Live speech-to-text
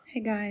Hey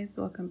guys,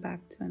 welcome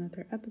back to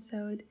another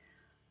episode.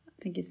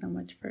 Thank you so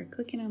much for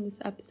clicking on this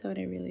episode.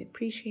 I really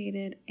appreciate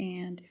it.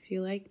 And if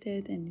you liked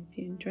it and if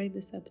you enjoyed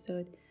this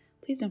episode,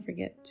 please don't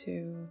forget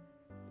to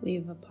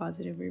leave a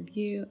positive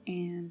review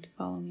and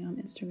follow me on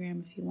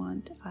Instagram if you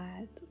want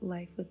at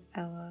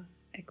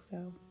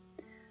LifeWithEllaXO.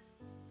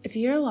 If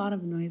you hear a lot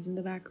of noise in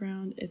the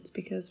background, it's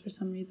because for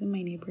some reason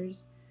my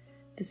neighbors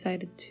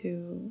decided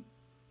to,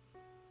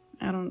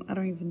 I don't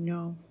even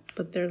know,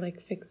 but they're like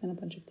fixing a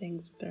bunch of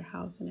things with their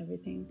house and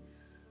everything.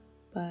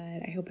 But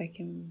I hope I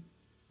can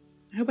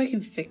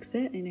fix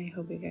it, and I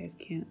hope you guys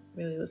can't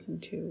really listen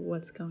to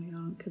what's going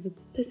on because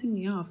it's pissing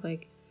me off.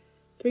 Like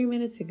 3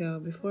 minutes ago,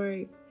 before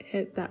I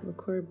hit that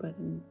record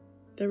button,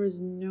 there was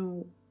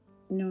no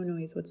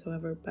noise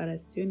whatsoever. But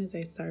as soon as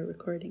I started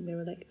recording, they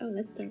were like, "Oh,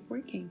 let's start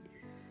working."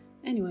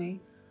 Anyway,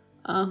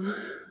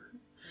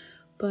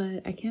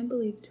 but I can't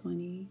believe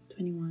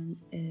 2021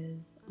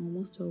 is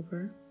almost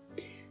over.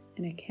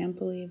 And I can't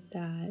believe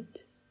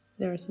that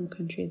there are some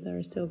countries that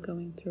are still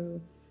going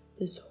through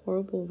this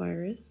horrible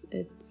virus.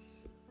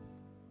 It's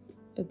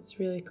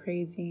really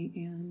crazy,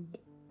 and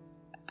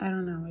I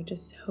don't know. I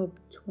just hope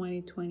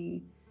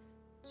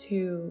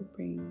 2022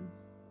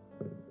 brings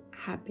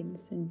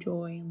happiness and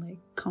joy and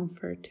like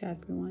comfort to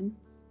everyone.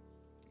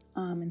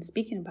 And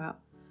speaking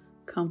about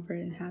comfort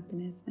and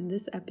happiness, in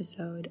this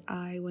episode,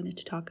 I wanted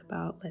to talk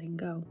about letting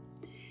go,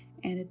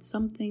 and it's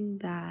something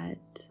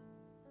that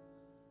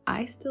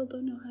I still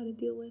don't know how to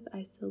deal with.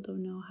 I still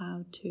don't know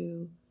how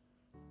to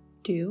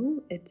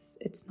do.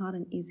 It's not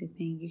an easy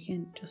thing. You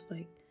can't just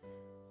like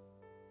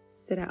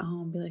sit at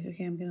home and be like,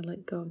 okay, I'm gonna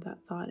let go of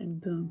that thought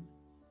and boom,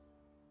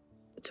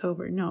 it's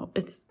over. No,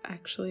 it's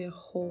actually a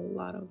whole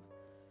lot of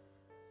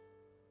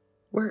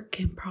work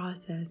and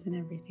process and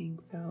everything.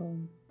 So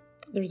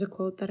there's a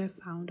quote that I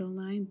found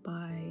online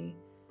by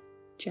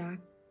Jack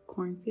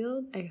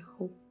Cornfield. I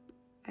hope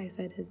I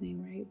said his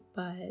name right,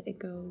 but it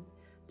goes,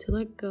 "To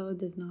let go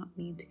does not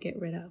mean to get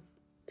rid of.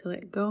 To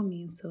let go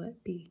means to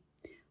let be.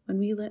 When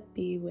we let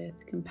be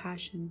with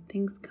compassion,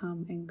 things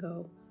come and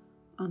go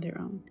on their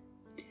own."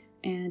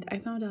 And I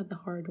found out the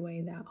hard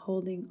way that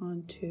holding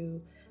on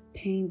to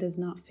pain does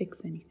not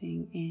fix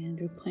anything, and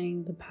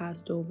replaying the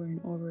past over and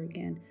over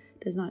again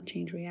does not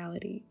change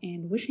reality,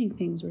 and wishing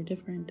things were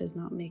different does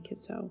not make it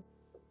so.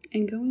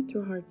 And going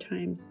through hard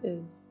times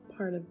is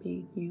part of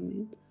being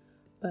human,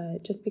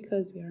 but just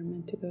because we are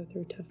meant to go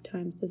through tough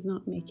times does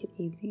not make it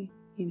easy.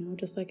 You know,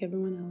 just like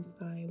everyone else,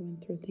 I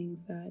went through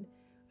things that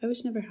I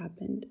wish never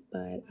happened,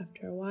 but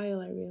after a while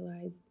I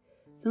realized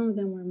some of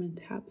them were meant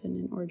to happen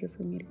in order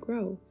for me to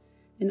grow,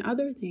 and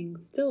other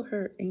things still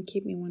hurt and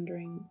keep me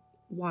wondering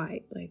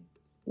why, like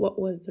what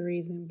was the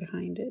reason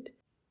behind it.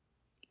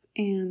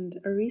 And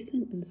a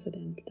recent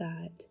incident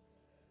that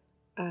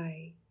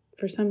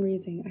for some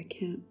reason I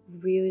can't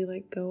really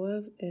let go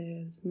of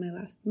is my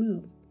last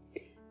move.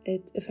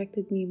 It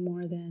affected me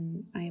more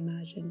than I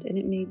imagined, and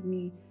it made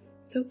me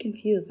so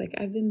confused. Like,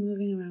 I've been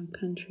moving around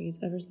countries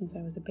ever since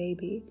I was a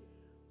baby.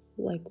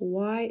 Like,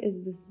 why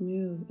is this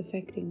move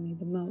affecting me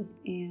the most?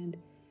 And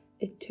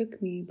it took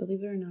me,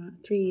 believe it or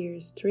not, 3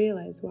 years to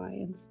realize why.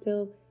 And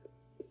still,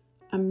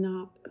 I'm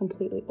not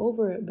completely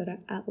over it, but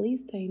at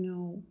least I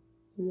know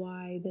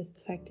why this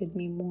affected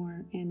me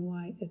more and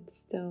why it's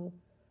still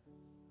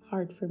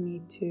hard for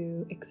me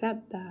to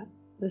accept that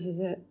this is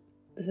it.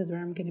 This is where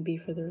I'm going to be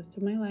for the rest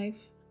of my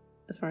life,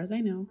 as far as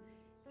I know.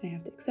 And I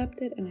have to accept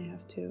it, and I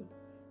have to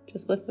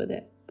just live with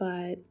it.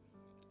 But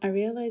I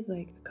realized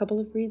like a couple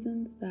of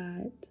reasons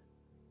that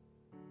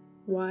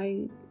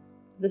why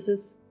this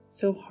is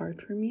so hard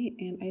for me.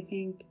 And I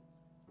think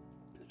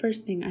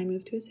first thing, I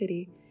moved to a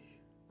city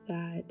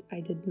that I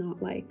did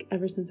not like.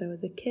 Ever since I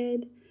was a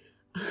kid,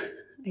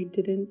 I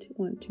didn't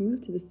want to move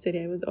to the city.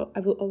 I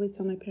will always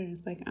tell my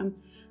parents, like, I'm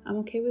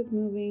okay with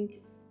moving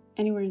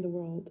anywhere in the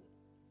world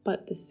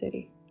but the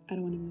city. I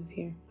don't want to move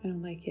here. I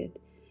don't like it.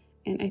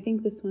 And I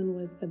think this one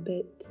was a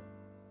bit,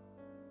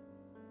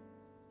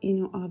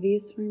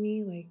 obvious for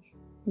me. Like,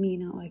 me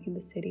not liking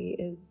the city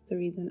is the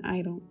reason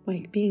I don't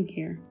like being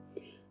here.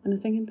 And the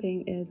second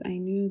thing is, I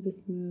knew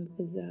this move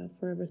is a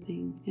forever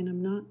thing, and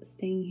I'm not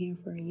staying here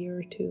for a year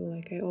or two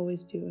like I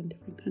always do in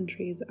different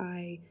countries.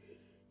 I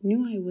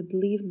knew I would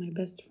leave my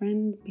best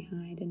friends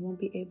behind and won't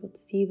be able to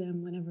see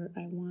them whenever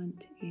I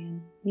want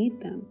and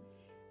need them.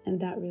 And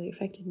that really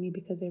affected me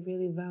because I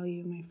really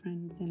value my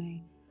friends, and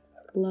I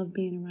love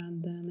being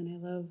around them, and I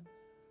love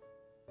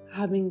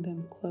having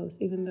them close,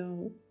 even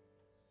though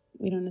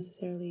we don't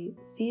necessarily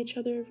see each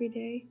other every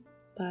day.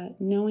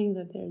 But knowing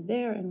that they're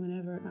there, and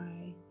whenever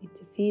I need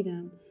to see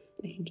them,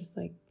 I can just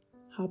like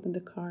hop in the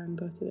car and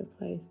go to their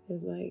place,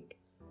 is like,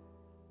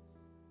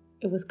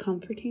 it was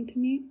comforting to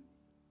me.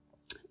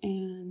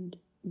 And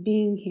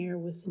being here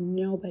with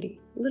nobody,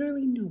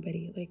 literally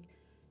nobody, like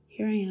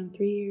here I am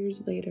 3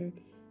 years later,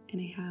 and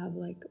I have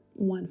like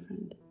one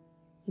friend,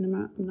 and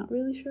I'm not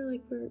really sure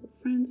like we're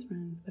friends,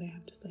 but I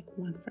have just like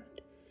one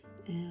friend,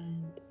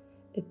 and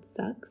it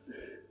sucks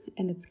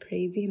and it's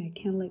crazy, and I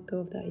can't let go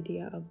of the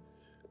idea of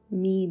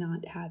me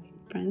not having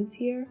friends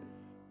here.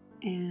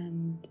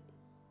 And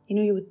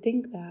you would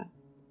think that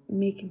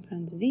making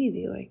friends is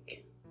easy.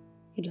 Like,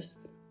 you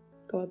just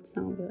go up to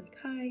someone and be like,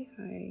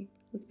 hi,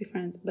 let's be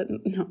friends. But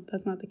no,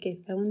 that's not the case.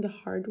 I learned the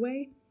hard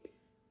way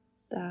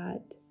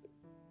that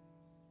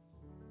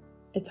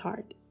it's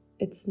hard.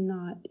 It's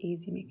not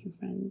easy making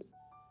friends.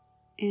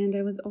 And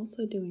I was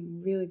also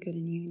doing really good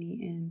in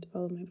uni, and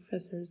all of my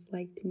professors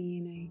liked me,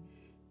 and I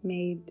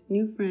made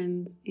new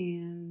friends,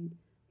 and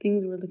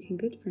things were looking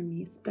good for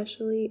me,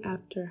 especially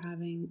after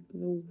having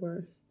the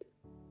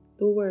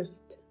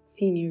worst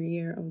senior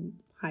year of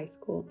high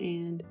school.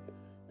 And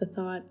the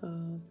thought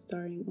of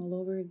starting all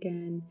over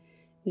again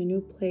in a new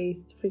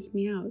place freaked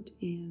me out.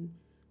 And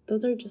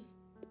those are just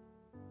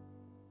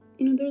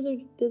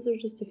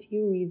just a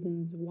few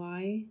reasons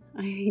why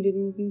I hated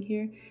moving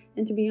here.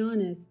 And to be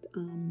honest,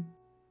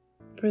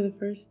 for the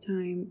first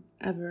time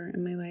ever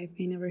in my life,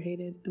 I never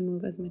hated a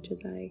move as much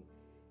as I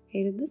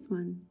hated this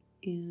one.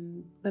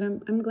 But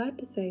I'm glad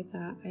to say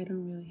that I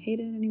don't really hate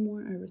it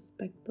anymore. I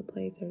respect the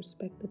place, I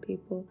respect the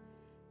people,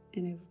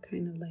 and I've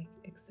kind of like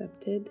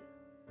accepted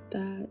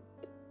that,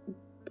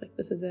 like,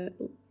 this is it.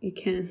 You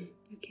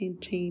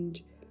can't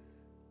change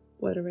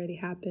what already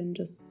happened.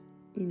 Just,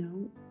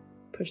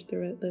 push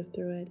through it, live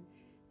through it.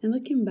 And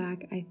looking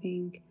back, I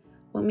think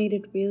what made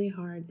it really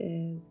hard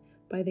is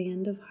by the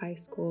end of high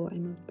school, I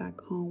moved back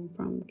home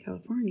from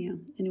California.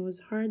 And it was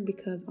hard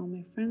because all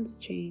my friends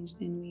changed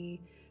and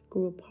we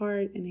grew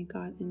apart, and I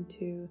got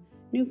into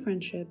new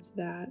friendships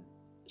that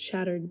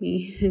shattered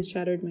me and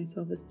shattered my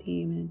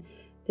self-esteem. And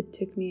it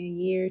took me a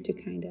year to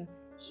kind of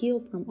heal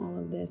from all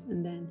of this.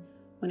 And then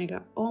when I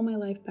got all my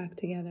life back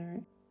together,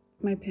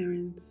 my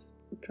parents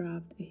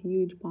dropped a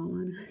huge bomb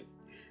on us.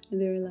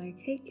 And they were like,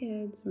 hey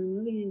kids, we're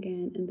moving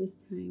again, and this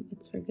time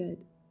it's for good,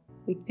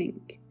 we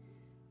think.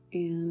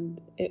 And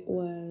it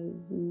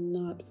was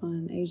not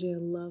fun. I usually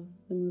love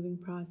the moving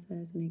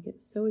process and I get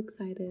so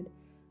excited,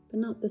 but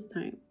not this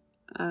time.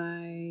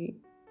 I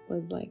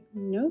was like,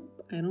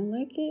 nope, I don't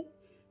like it.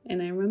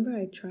 And I remember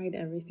I tried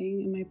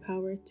everything in my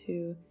power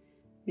to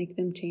make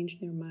them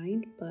change their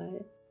mind,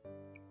 but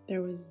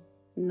there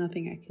was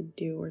nothing I could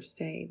do or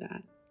say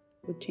that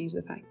would change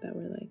the fact that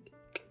we're like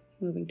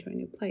moving to a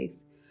new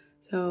place.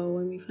 So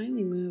when we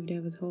finally moved,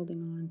 I was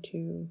holding on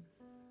to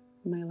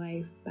my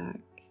life back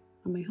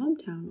on my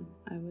hometown.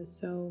 I was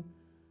so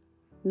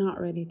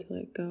not ready to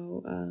let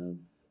go of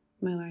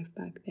my life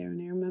back there.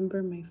 And I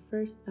remember my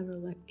first ever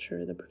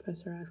lecture, the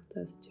professor asked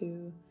us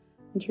to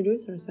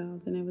introduce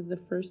ourselves, and I was the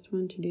first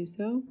one to do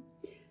so.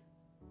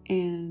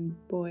 And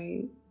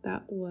boy,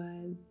 that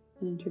was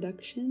an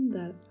introduction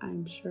that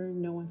I'm sure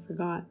no one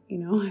forgot.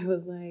 I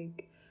was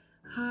like,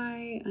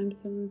 hi, I'm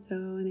so-and-so,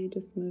 and I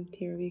just moved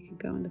here a week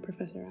ago. And the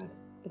professor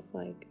asked if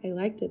I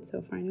liked it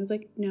so far. And I was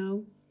like,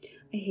 no,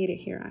 I hate it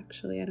here,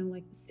 actually. I don't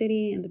like the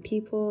city and the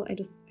people. I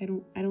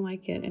don't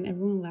like it. And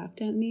everyone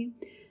laughed at me.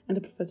 And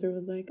the professor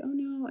was like, oh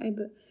no,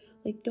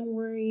 don't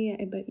worry.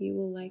 I bet you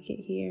will like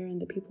it here. And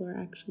the people are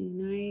actually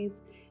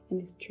nice. And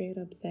he straight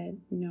up said,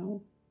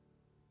 no,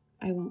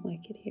 I won't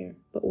like it here,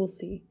 but we'll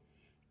see.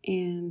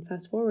 And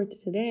fast forward to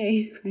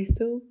today, I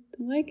still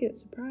don't like it.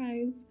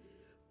 Surprise.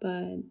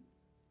 But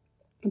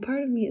a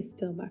part of me is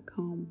still back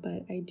home,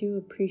 but I do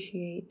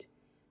appreciate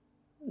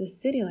the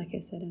city, like I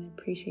said, and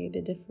appreciate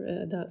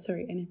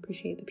and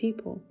appreciate the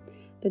people.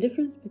 The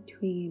difference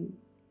between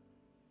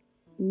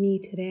me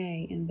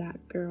today and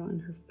that girl in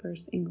her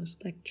first English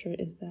lecture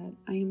is that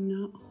I am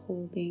not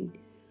holding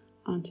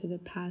onto the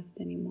past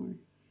anymore.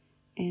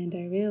 And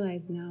I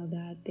realize now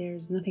that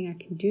there's nothing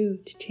I can do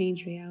to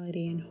change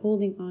reality, and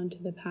holding on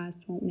to the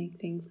past won't make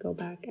things go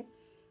back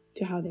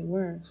to how they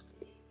were.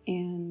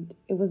 And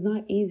it was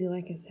not easy,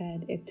 like I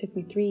said. It took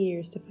me 3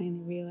 years to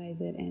finally realize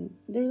it. And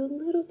there's a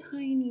little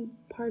tiny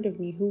part of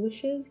me who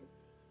wishes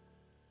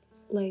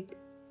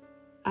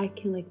I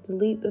can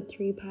delete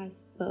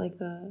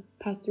the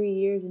past 3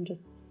 years and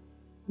just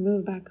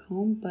move back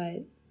home.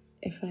 But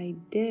if I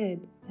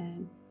did,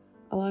 then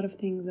a lot of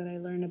things that I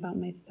learned about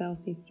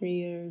myself these 3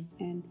 years,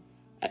 and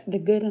the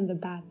good and the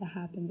bad that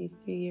happened these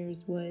 3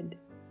 years, would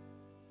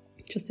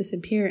just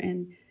disappear.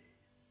 And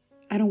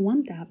I don't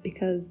want that,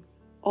 because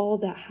all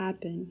that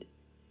happened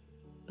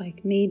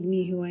made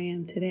me who I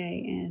am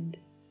today, and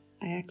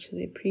I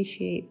actually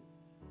appreciate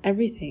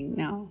everything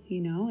now,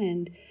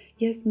 and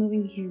yes,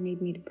 moving here made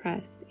me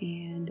depressed,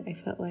 and I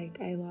felt like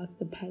I lost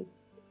the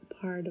best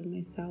part of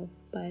myself,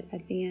 but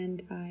at the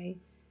end I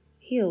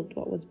healed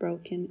what was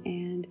broken,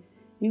 and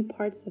new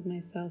parts of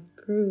myself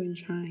grew and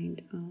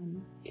shined.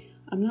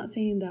 I'm not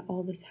saying that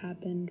all this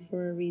happened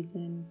for a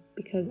reason,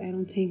 because I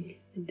don't think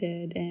it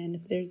did, and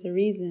if there's a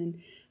reason,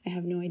 I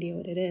have no idea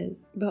what it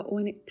is. But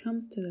when it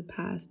comes to the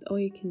past, all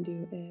you can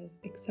do is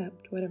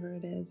accept whatever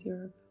it is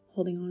you're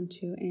holding on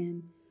to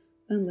and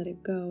then let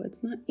it go.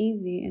 It's not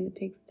easy, and it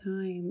takes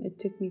time. It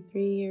took me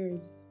 3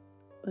 years.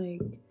 I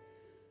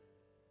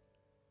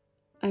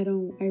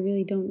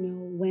really don't know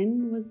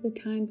when was the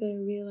time that I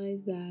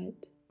realized that,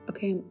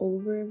 okay, I'm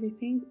over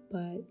everything,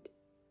 but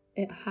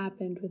it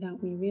happened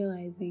without me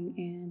realizing.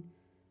 And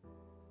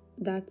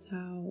that's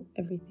how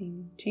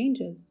everything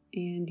changes,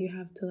 and you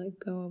have to let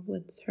go of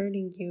what's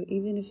hurting you,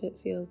 even if it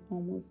feels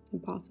almost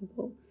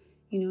impossible.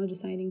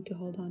 Deciding to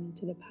hold on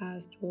to the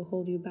past will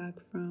hold you back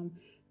from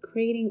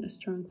creating a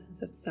strong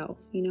sense of self,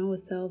 a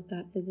self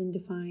that isn't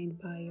defined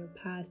by your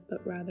past,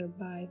 but rather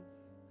by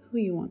who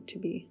you want to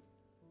be.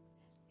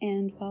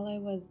 And while I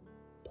was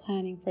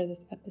planning for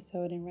this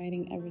episode and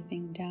writing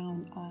everything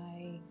down,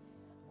 I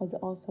was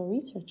also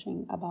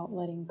researching about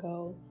letting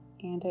go.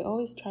 And I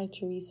always try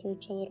to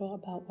research a little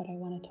about what I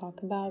want to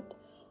talk about,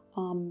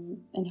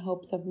 in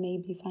hopes of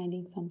maybe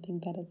finding something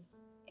that is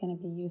going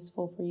to be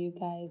useful for you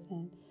guys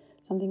and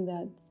something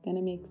that's going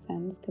to make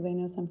sense. Because I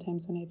know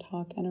sometimes when I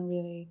talk, I don't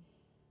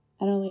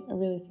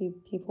really see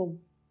people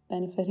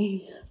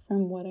benefiting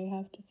from what I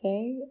have to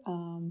say.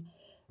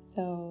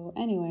 So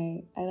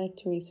anyway, I like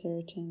to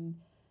research and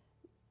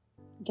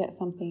get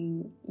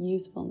something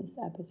useful in this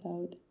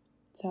episode.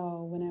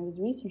 So when I was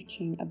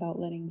researching about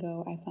letting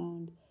go,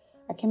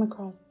 I came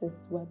across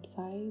this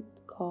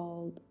website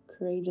called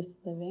Courageous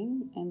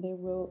Living, and they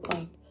wrote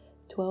like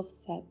 12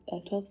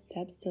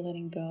 steps to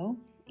letting go,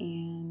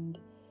 and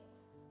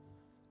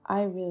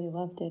I really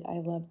loved it. I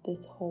loved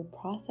this whole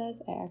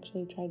process. I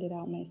actually tried it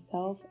out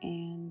myself,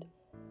 and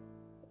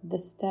the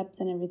steps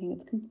and everything,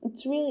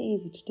 it's really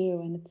easy to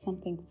do, and it's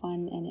something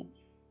fun, and it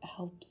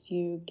helps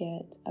you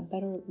get a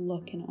better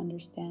look and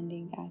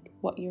understanding at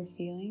what you're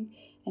feeling.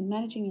 And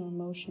managing your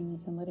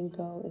emotions and letting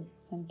go is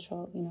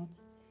essential, to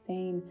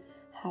sustain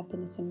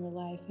happiness in your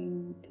life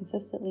and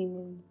consistently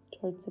move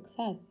towards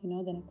success.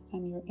 The next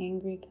time you're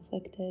angry,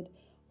 conflicted,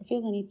 or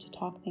feel the need to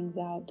talk things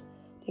out,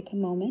 take a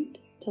moment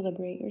to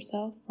liberate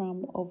yourself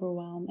from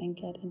overwhelm and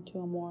get into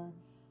a more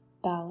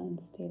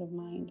balanced state of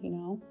mind.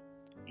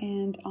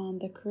 And on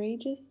the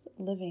Courageous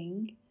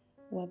Living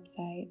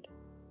website,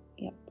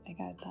 yep, I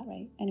got that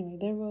right. Anyway,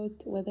 they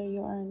wrote, whether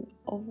you are in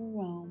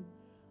overwhelm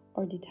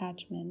or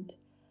detachment,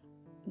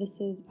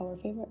 this is our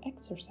favorite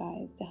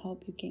exercise to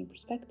help you gain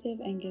perspective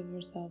and give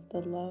yourself the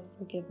love,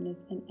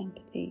 forgiveness, and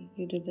empathy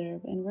you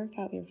deserve, and work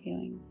out your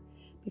feelings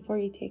before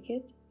you take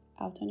it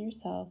out on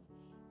yourself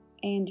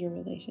and your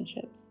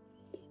relationships.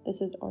 This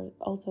is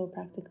also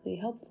practically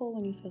helpful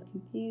when you feel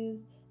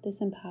confused,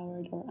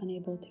 disempowered, or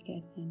unable to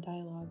get in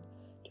dialogue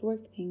to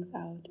work things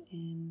out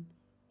in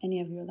any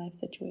of your life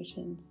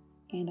situations.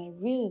 And I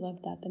really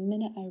loved that. The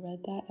minute I read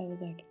that, I was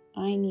like,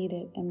 I need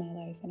it in my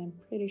life, and I'm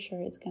pretty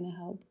sure it's going to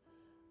help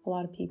a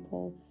lot of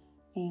people,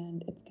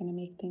 and it's going to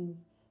make things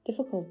it's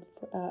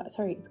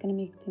going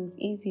to make things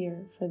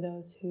easier for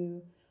those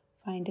who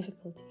find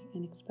difficulty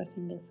in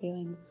expressing their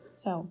feelings.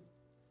 So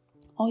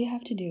all you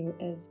have to do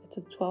is, it's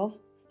a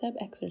 12-step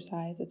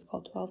exercise. It's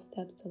called 12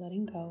 Steps to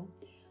Letting Go.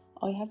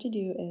 All you have to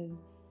do is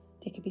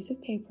take a piece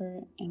of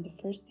paper, and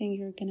the first thing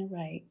you're going to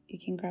write, you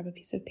can grab a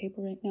piece of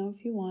paper right now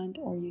if you want,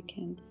 or you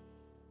can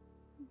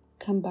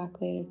come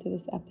back later to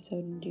this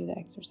episode and do the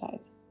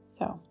exercise.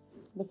 So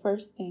the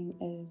first thing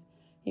is,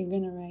 you're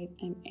going to write,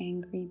 I'm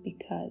angry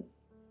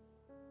because,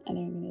 and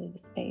then you're going to leave a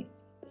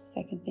space. The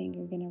second thing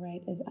you're going to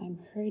write is, I'm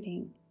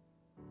hurting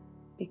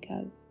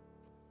because,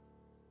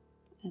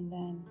 and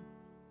then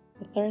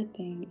the third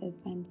thing is,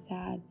 I'm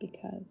sad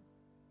because,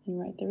 and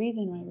you write the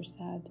reason why you're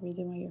sad, the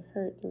reason why you're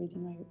hurt, the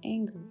reason why you're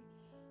angry.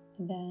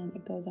 And then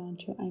it goes on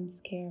to, I'm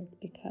scared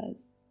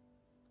because,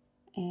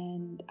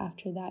 and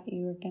after that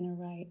you're going to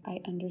write,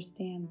 I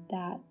understand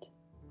that,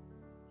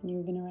 and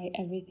you're going to write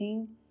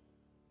everything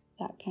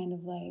that kind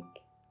of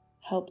like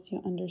helps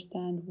you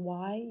understand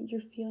why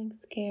you're feeling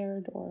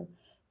scared or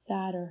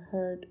sad or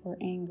hurt or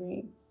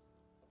angry.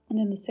 And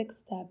then the sixth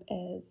step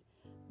is,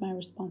 my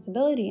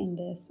responsibility in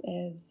this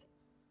is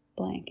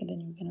blank, and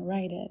then you're going to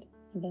write it.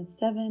 And then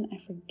 7, I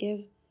forgive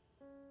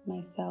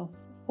myself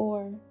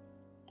for,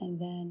 and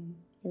then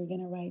you're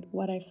going to write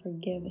what I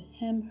forgive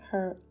him,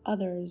 her,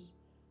 others,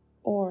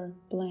 or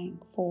blank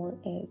for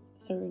is.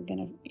 So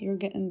you're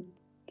getting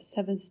the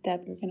 7th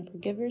step. You're going to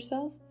forgive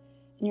yourself,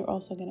 and you're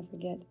also going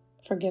to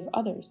forgive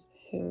others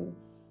who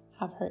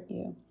have hurt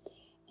you.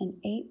 And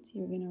 8,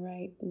 you're going to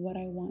write what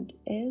I want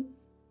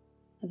is.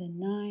 And then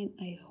 9,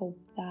 I hope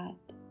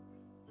that.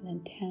 And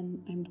then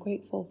 10, I'm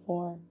grateful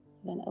for.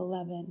 And then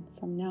 11,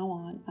 from now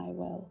on, I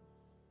will.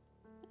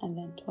 And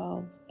then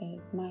 12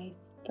 is, my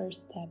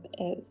first step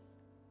is.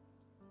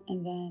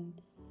 And then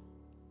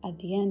at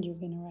the end, you're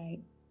going to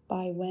write,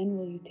 by when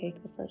will you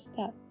take the first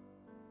step?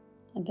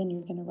 And then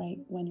you're going to write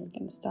when you're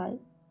going to start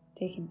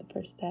taking the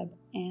first step.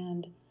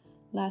 And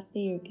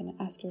lastly, you're going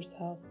to ask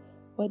yourself,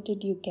 what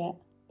did you get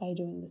by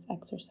doing this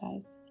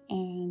exercise?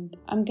 And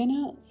I'm going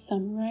to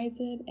summarize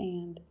it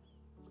and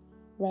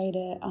write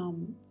it,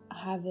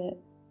 have it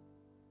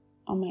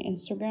on my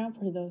Instagram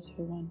for those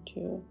who want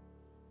to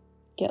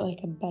get like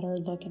a better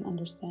look and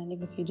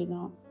understanding if you did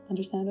not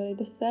understand what I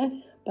just said.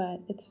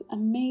 But it's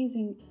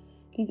amazing,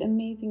 these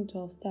amazing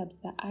 12 steps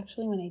that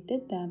actually when I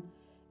did them,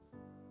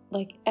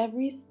 like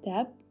every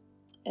step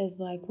is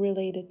like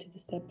related to the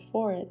step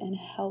before it, and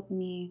helped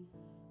me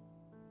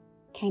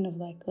kind of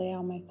like lay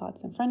out my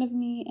thoughts in front of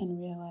me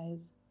and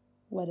realize,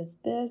 what is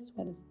this,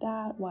 what is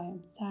that, why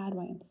I'm sad,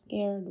 why I'm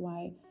scared,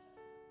 why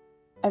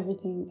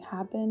everything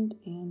happened.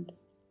 And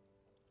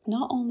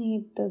not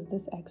only does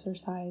this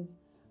exercise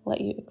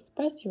let you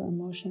express your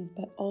emotions,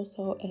 but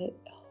also it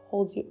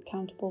holds you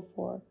accountable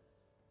for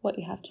what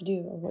you have to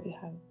do, or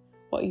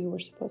what you were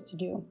supposed to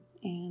do.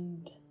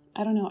 And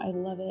I don't know, I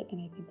love it,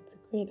 and I think it's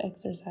a great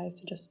exercise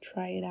to just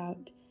try it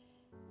out.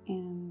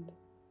 And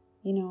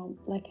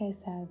like I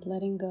said,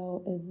 letting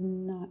go is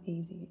not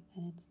easy,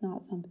 and it's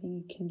not something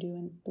you can do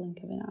in a blink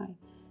of an eye.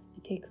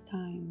 It takes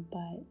time,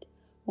 but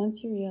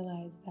once you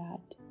realize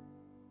that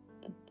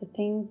the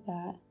things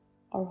that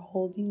are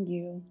holding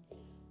you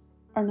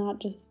are not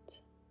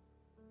just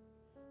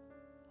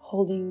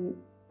holding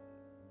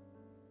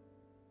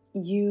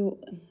you,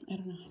 I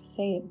don't know how to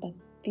say it, but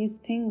these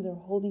things are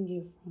holding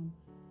you from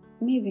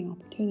amazing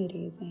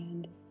opportunities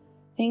and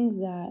things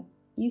that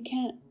you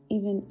can't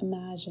even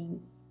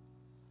imagine,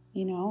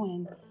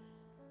 and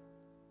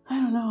I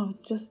don't know,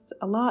 it's just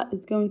a lot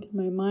is going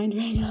through my mind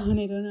right now, and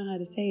I don't know how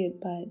to say it,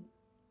 but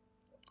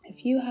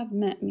if you have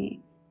met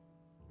me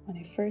when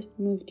I first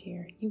moved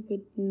here, you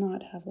would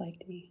not have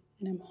liked me.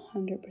 And I'm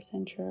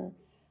 100% sure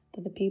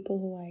that the people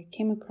who I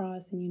came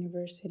across in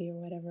university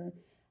or whatever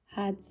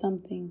had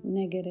something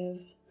negative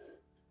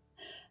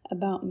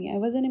about me. I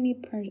wasn't a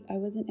mean person.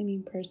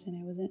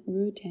 I wasn't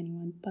rude to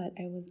anyone, but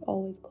I was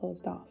always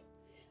closed off.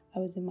 I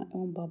was in my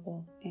own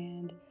bubble,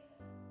 and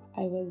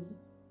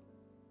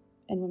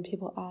when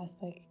people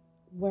asked like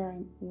where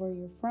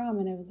you're from,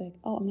 and I was like,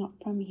 oh, I'm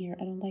not from here.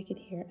 I don't like it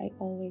here. I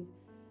always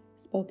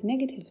spoke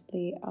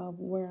negatively of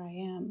where I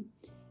am.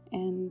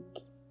 And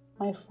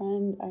my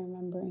friend, I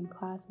remember in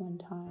class one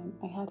time,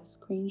 I had a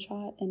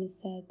screenshot and it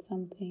said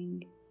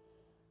something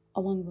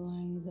along the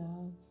lines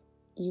of,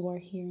 you are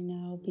here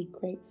now, be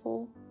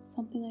grateful,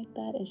 something like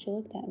that. And she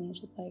looked at me and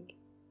she's like,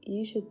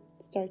 you should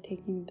start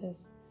taking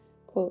this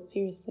quote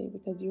seriously,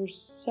 because you're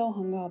so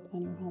hung up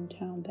on your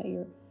hometown that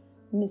you're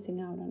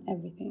missing out on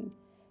everything.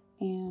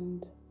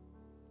 And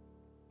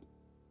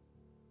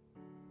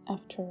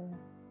after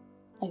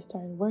I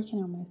started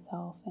working on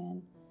myself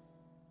and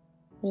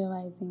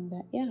realizing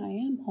that, I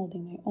am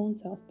holding my own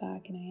self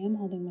back, and I am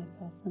holding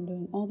myself from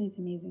doing all these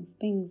amazing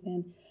things,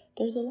 and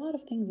there's a lot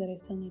of things that I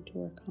still need to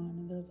work on,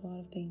 and there's a lot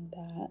of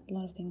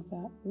things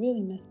that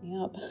really mess me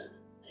up.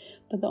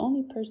 But the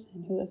only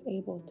person who is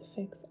able to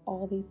fix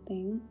all these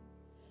things,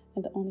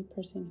 and the only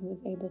person who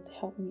is able to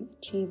help me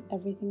achieve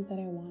everything that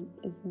I want,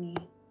 is me.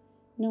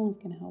 No one's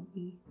gonna help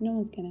me. No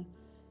one's gonna,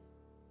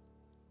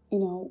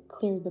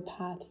 clear the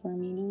path for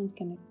me. No one's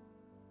gonna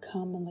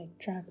come and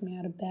drag me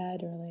out of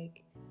bed, or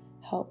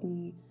help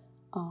me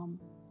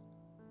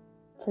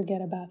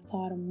forget about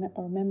thought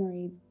or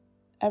memory.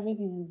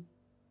 Everything is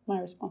my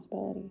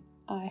responsibility.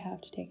 I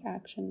have to take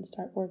action and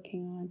start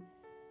working on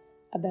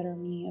a better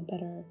me, a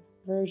better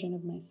version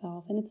of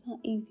myself. And it's not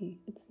easy.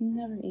 It's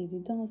never easy.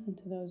 Don't listen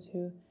to those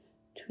who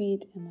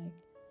tweet and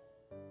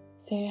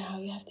say how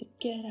you have to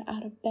get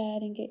out of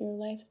bed and get your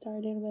life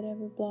started,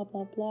 whatever, blah,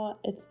 blah, blah.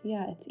 It's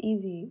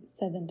easy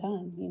said than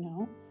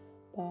done,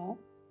 but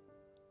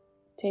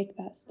take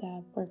that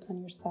step, work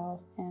on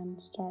yourself, and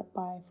start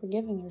by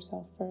forgiving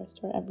yourself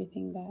first for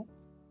everything that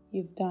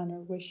you've done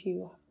or wish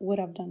you would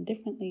have done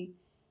differently.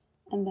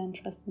 And then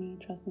trust me,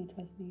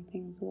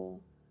 things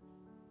will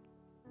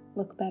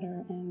look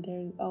better, and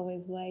there's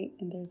always light,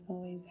 and there's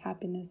always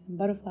happiness and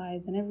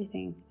butterflies and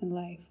everything in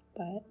life.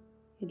 But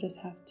you just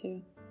have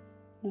to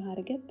know how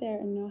to get there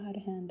and know how to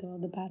handle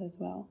the bad as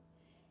well.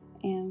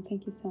 And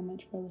thank you so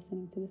much for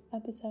listening to this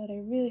episode.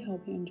 I really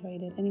hope you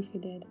enjoyed it. And if you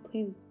did,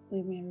 please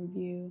leave me a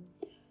review.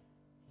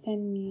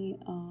 Send me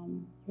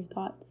your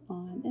thoughts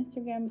on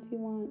Instagram if you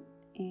want.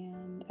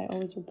 And I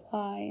always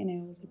reply, and I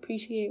always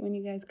appreciate when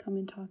you guys come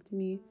and talk to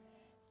me.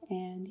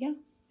 And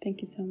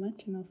thank you so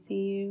much, and I'll see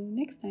you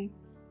next time.